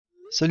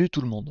Salut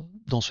tout le monde!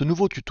 Dans ce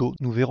nouveau tuto,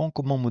 nous verrons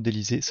comment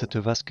modéliser cette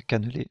vasque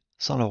cannelée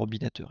sans la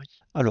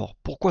robinetterie. Alors,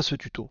 pourquoi ce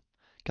tuto?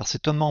 Car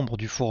c'est un membre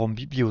du forum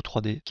Biblio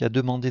 3D qui a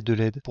demandé de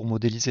l'aide pour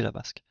modéliser la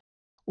vasque.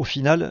 Au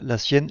final, la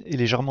sienne est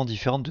légèrement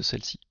différente de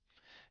celle-ci.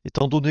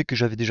 Étant donné que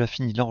j'avais déjà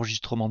fini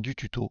l'enregistrement du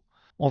tuto,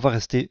 on va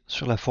rester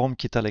sur la forme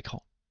qui est à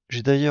l'écran.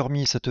 J'ai d'ailleurs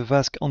mis cette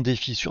vasque en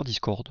défi sur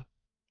Discord.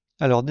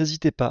 Alors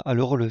n'hésitez pas à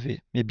le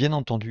relever, mais bien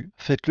entendu,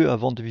 faites-le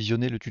avant de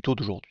visionner le tuto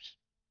d'aujourd'hui.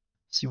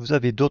 Si vous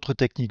avez d'autres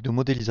techniques de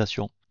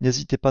modélisation,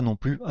 n'hésitez pas non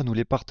plus à nous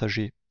les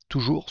partager,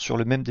 toujours sur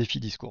le même défi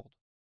Discord.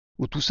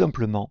 Ou tout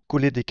simplement,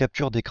 coller des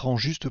captures d'écran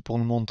juste pour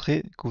nous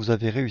montrer que vous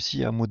avez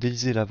réussi à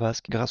modéliser la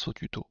vasque grâce au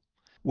tuto.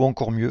 Ou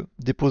encore mieux,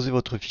 déposez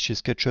votre fichier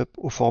Sketchup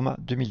au format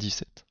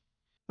 2017.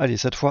 Allez,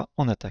 cette fois,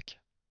 on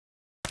attaque.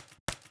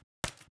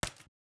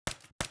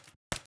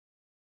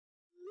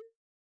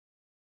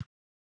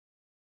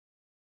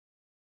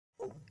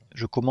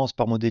 Je commence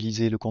par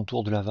modéliser le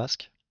contour de la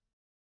vasque.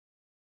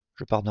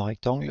 Je pars d'un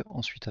rectangle,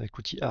 ensuite avec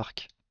l'outil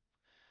arc,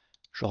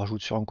 je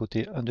rajoute sur un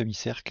côté un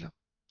demi-cercle.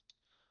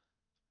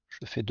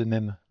 Je fais de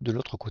même de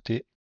l'autre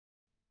côté.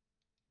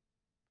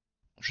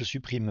 Je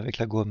supprime avec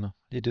la gomme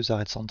les deux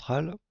arêtes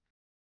centrales.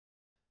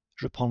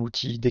 Je prends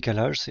l'outil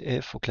décalage,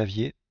 c'est F au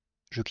clavier.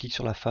 Je clique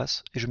sur la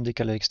face et je me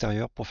décale à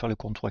l'extérieur pour faire le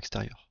contour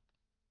extérieur.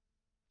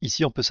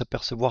 Ici, on peut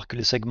s'apercevoir que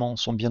les segments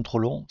sont bien trop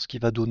longs, ce qui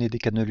va donner des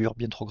cannelures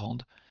bien trop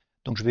grandes.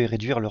 Donc je vais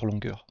réduire leur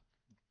longueur.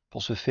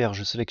 Pour ce faire,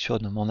 je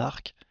sélectionne mon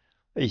arc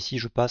et ici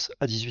je passe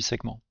à 18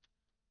 segments.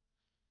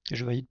 Et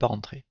je valide par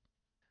entrée.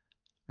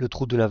 Le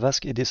trou de la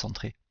vasque est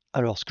décentré.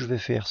 Alors ce que je vais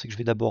faire, c'est que je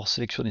vais d'abord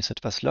sélectionner cette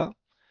face-là.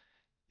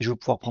 Et je vais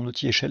pouvoir prendre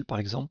l'outil échelle par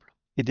exemple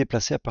et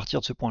déplacer à partir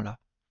de ce point-là.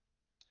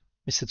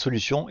 Mais cette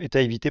solution est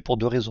à éviter pour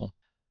deux raisons.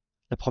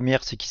 La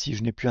première, c'est qu'ici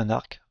je n'ai plus un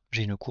arc,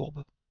 j'ai une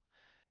courbe.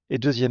 Et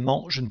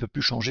deuxièmement, je ne peux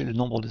plus changer le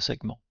nombre de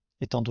segments,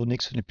 étant donné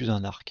que ce n'est plus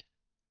un arc.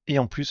 Et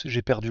en plus,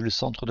 j'ai perdu le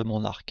centre de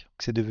mon arc,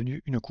 que c'est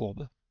devenu une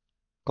courbe.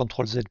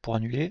 CTRL Z pour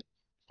annuler.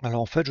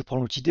 Alors en fait, je prends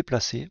l'outil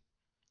déplacer,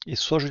 et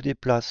soit je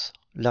déplace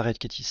l'arête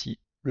qui est ici,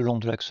 le long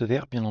de l'axe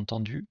vert, bien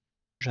entendu.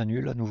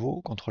 J'annule à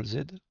nouveau, CTRL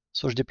Z.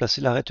 Soit je déplace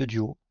l'arête du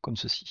haut, comme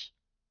ceci.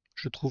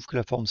 Je trouve que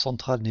la forme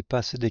centrale n'est pas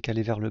assez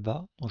décalée vers le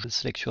bas, donc je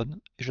sélectionne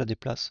et je la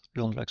déplace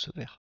le long de l'axe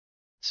vert.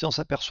 Si on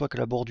s'aperçoit que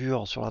la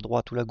bordure sur la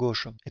droite ou la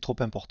gauche est trop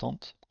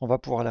importante, on va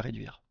pouvoir la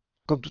réduire.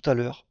 Comme tout à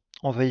l'heure,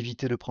 on va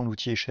éviter de prendre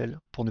l'outil échelle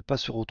pour ne pas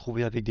se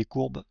retrouver avec des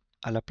courbes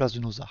à la place de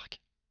nos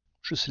arcs.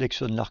 Je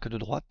sélectionne l'arc de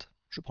droite,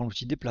 je prends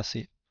l'outil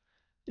déplacer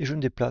et je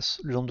me déplace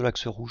le long de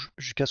l'axe rouge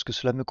jusqu'à ce que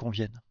cela me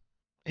convienne.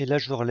 Et là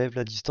je relève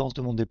la distance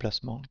de mon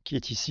déplacement qui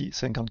est ici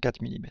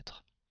 54 mm.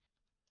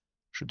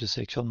 Je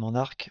désélectionne mon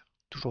arc,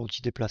 toujours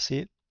outil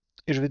déplacer,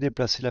 et je vais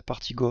déplacer la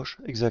partie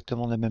gauche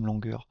exactement de la même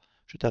longueur.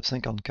 Je tape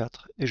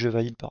 54 et je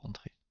valide par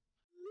entrée.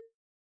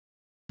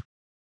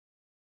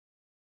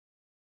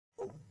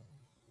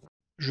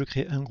 Je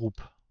crée un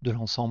groupe de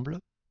l'ensemble.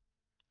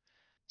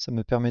 Ça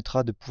me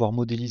permettra de pouvoir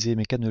modéliser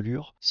mes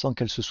cannelures sans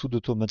qu'elles se soudent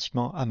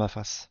automatiquement à ma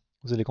face.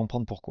 Vous allez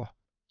comprendre pourquoi.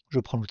 Je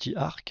prends l'outil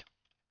arc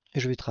et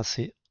je vais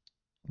tracer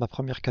ma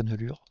première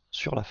cannelure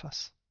sur la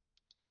face.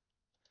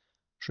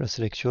 Je la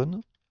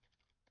sélectionne.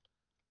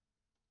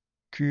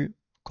 Q,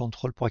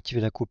 CTRL pour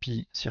activer la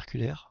copie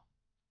circulaire.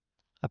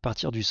 À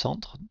partir du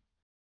centre,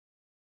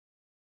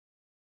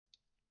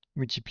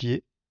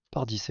 multiplié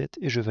par 17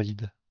 et je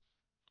valide.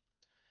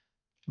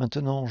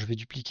 Maintenant, je vais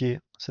dupliquer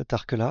cet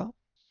arc-là,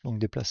 donc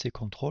déplacer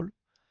CTRL,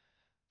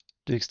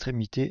 de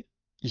l'extrémité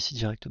ici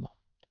directement.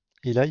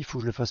 Et là, il faut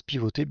que je le fasse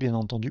pivoter, bien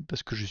entendu,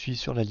 parce que je suis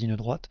sur la ligne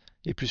droite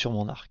et plus sur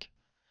mon arc.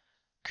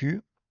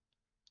 Q,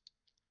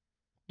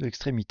 de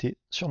l'extrémité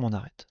sur mon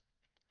arête.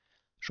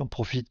 J'en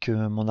profite que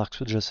mon arc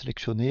soit déjà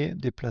sélectionné,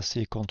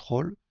 déplacer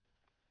CTRL.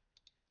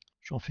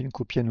 J'en fais une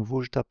copie à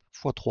nouveau, je tape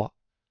x3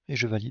 et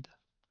je valide.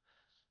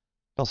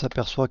 Quand on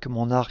s'aperçoit que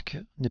mon arc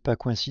n'est pas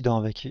coïncident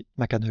avec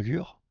ma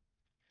cannelure,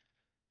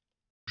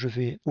 je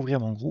vais ouvrir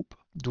mon groupe,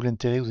 d'où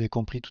l'intérêt, vous avez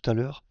compris tout à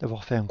l'heure,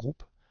 d'avoir fait un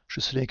groupe.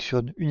 Je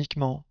sélectionne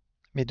uniquement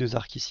mes deux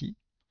arcs ici.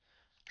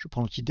 Je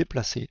prends l'outil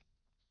déplacer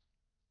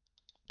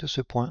de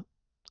ce point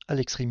à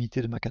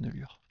l'extrémité de ma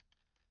cannelure.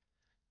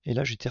 Et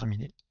là, j'ai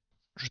terminé.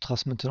 Je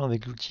trace maintenant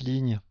avec l'outil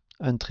ligne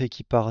un trait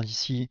qui part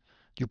ici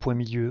du point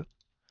milieu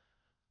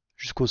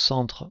jusqu'au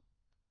centre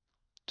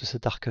de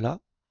cet arc-là.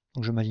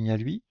 Donc je m'aligne à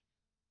lui.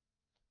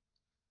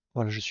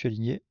 Voilà, je suis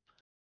aligné.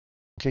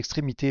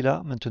 L'extrémité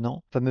là,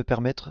 maintenant, va me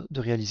permettre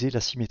de réaliser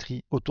la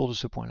symétrie autour de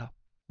ce point-là.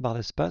 Barre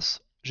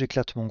d'espace,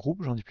 j'éclate mon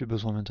groupe, j'en ai plus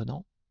besoin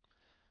maintenant.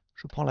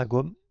 Je prends la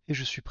gomme et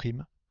je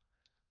supprime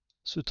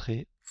ce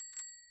trait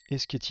et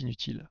ce qui est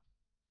inutile.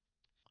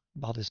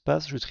 Barre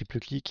d'espace, je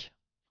triple-clique,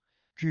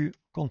 Q,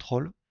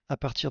 CTRL, à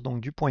partir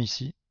donc du point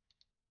ici,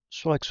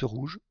 sur l'axe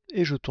rouge,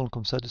 et je tourne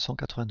comme ça de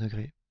 180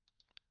 degrés.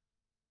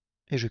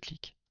 Et je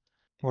clique.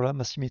 Voilà,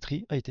 ma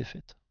symétrie a été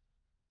faite.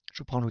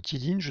 Je prends l'outil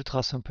ligne, je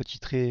trace un petit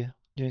trait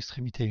d'une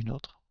extrémité à une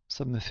autre.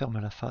 Ça me ferme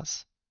la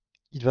face.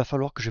 Il va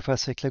falloir que je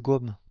fasse avec la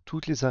gomme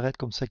toutes les arêtes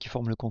comme ça qui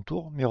forment le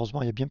contour, mais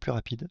heureusement il y a bien plus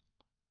rapide.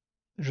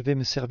 Je vais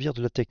me servir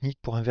de la technique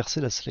pour inverser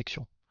la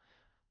sélection.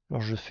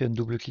 Alors je fais un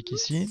double clic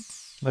ici,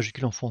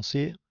 majuscule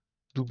enfoncé,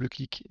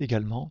 double-clic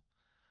également.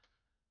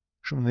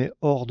 Je me mets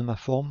hors de ma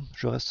forme,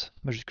 je reste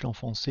majuscule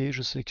enfoncé,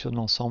 je sélectionne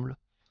l'ensemble.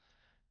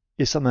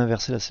 Et ça m'a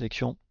inversé la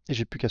sélection et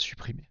j'ai plus qu'à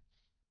supprimer.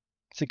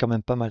 C'est quand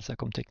même pas mal ça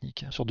comme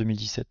technique sur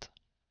 2017.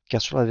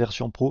 Car sur la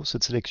version Pro,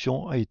 cette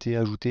sélection a été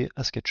ajoutée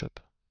à Sketchup.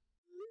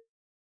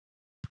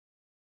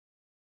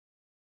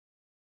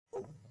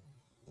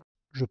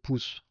 Je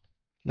pousse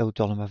la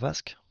hauteur de ma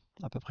vasque,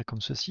 à peu près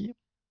comme ceci.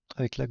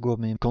 Avec la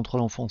gomme et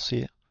contrôle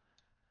enfoncé,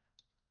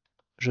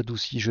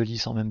 j'adoucis, je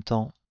lisse en même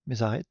temps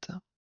mes arêtes.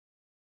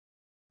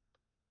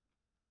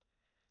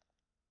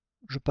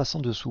 Je passe en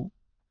dessous,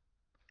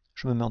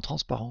 je me mets en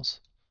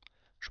transparence.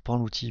 Je prends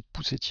l'outil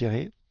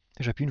pousser-tirer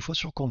et j'appuie une fois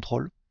sur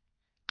CTRL.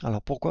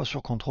 Alors pourquoi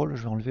sur CTRL?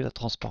 Je vais enlever la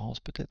transparence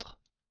peut-être.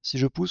 Si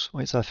je pousse,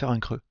 oui, ça va faire un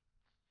creux.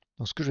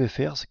 Donc ce que je vais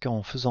faire, c'est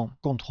qu'en faisant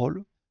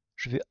CTRL,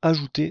 je vais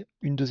ajouter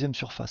une deuxième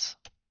surface.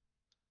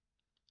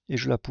 Et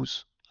je la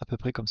pousse à peu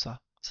près comme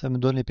ça. Ça me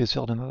donne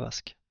l'épaisseur de ma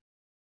vasque.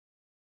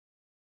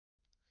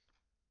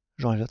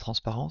 J'enlève la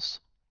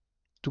transparence,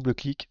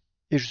 double-clic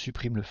et je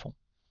supprime le fond.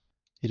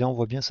 Et là on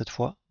voit bien cette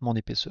fois mon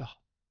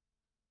épaisseur.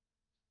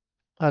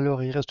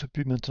 Alors il ne reste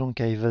plus maintenant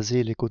qu'à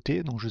évaser les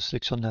côtés, donc je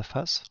sélectionne la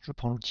face, je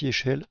prends l'outil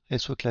échelle,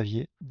 S au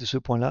clavier. De ce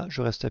point-là,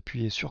 je reste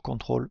appuyé sur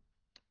CTRL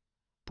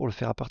pour le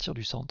faire à partir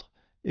du centre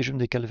et je me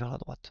décale vers la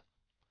droite.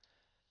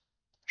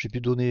 J'ai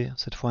pu donner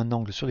cette fois un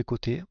angle sur les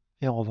côtés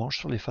et en revanche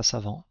sur les faces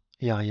avant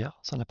et arrière,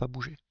 ça n'a pas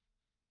bougé.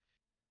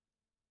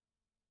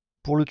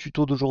 Pour le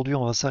tuto d'aujourd'hui,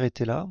 on va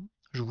s'arrêter là.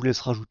 Je vous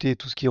laisse rajouter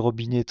tout ce qui est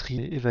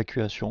robinetterie et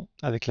évacuation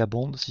avec la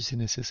bonde si c'est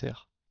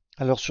nécessaire.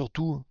 Alors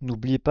surtout,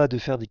 n'oubliez pas de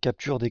faire des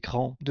captures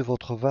d'écran de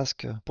votre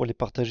Vasque pour les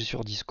partager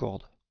sur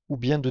Discord, ou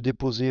bien de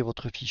déposer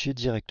votre fichier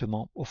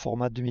directement au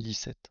format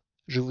 2017.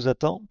 Je vous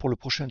attends pour le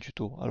prochain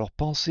tuto, alors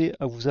pensez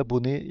à vous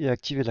abonner et à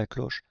activer la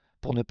cloche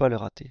pour ne pas le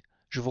rater.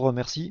 Je vous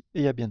remercie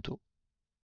et à bientôt.